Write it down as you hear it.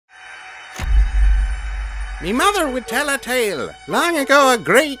Me mother would tell a tale. Long ago a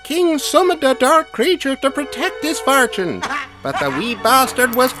great king summoned a dark creature to protect his fortune. But the wee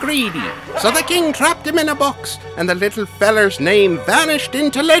bastard was greedy, so the king trapped him in a box, and the little feller's name vanished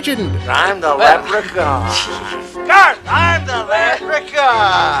into legend. I'm the Leprechaun. Garth, I'm the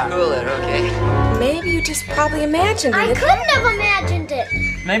Leprechaun. Cool it, okay? Maybe you just probably imagined it. I couldn't have imagined it.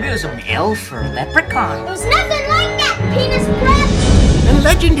 Maybe it was an elf or a leprechaun. It was nothing like that, penis breath. And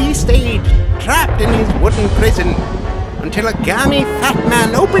legend he stayed, trapped in his wooden prison, until a gammy fat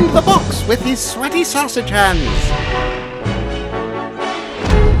man opened the box with his sweaty sausage hands.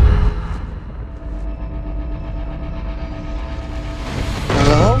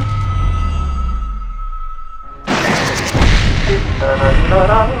 Hello?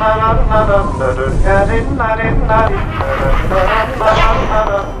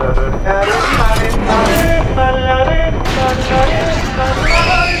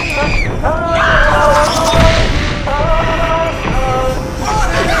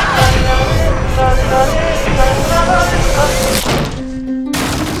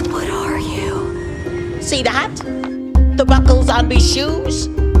 What are you? See that? The buckles on me shoes?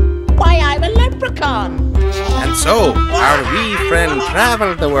 Why, I'm a leprechaun. And so, our wee friend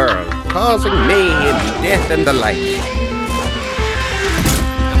travelled the world, causing mayhem, death, and the like.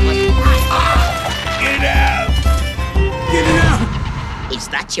 Get out! Get out! Is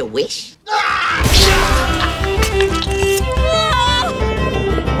that your wish?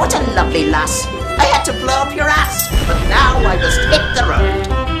 What a lovely lass. I had to blow up your ass, but now I must hit the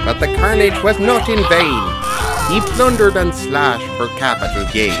road. But the carnage was not in vain. He plundered and slashed for capital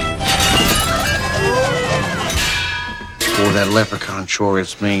gain. Oh, that leprechaun sure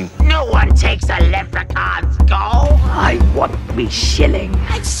is mean. No one takes a leprechaun's gold. I want me shilling.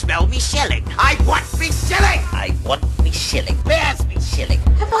 I smell me shilling. I want me shilling. I want me shilling. Where's me shilling?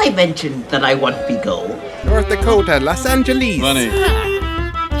 Have I mentioned that I want me gold? North Dakota, Los Angeles, Money.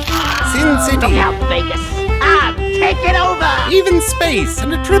 Sin Look City, out, Vegas. I'm taking over. even space,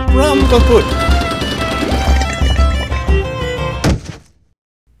 and a trip round the hood.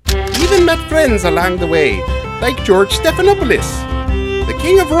 Even met friends along the way, like George Stephanopoulos, the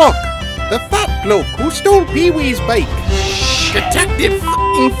king of rock, the fat bloke who stole Pee-wee's bike, Detective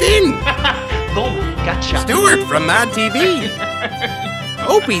f***ing Finn, Boom, gotcha. Stuart from Mad TV,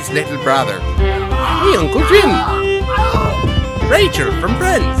 Opie's little brother, my Uncle Jim, Rachel from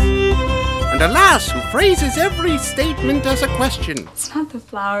Friends, and a lass who phrases every statement as a question. It's not the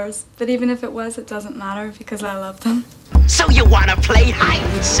flowers, but even if it was, it doesn't matter because I love them. So you want to play hide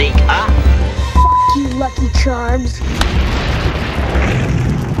and seek, huh? You Lucky Charms.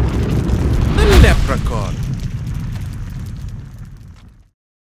 The Leprechaun.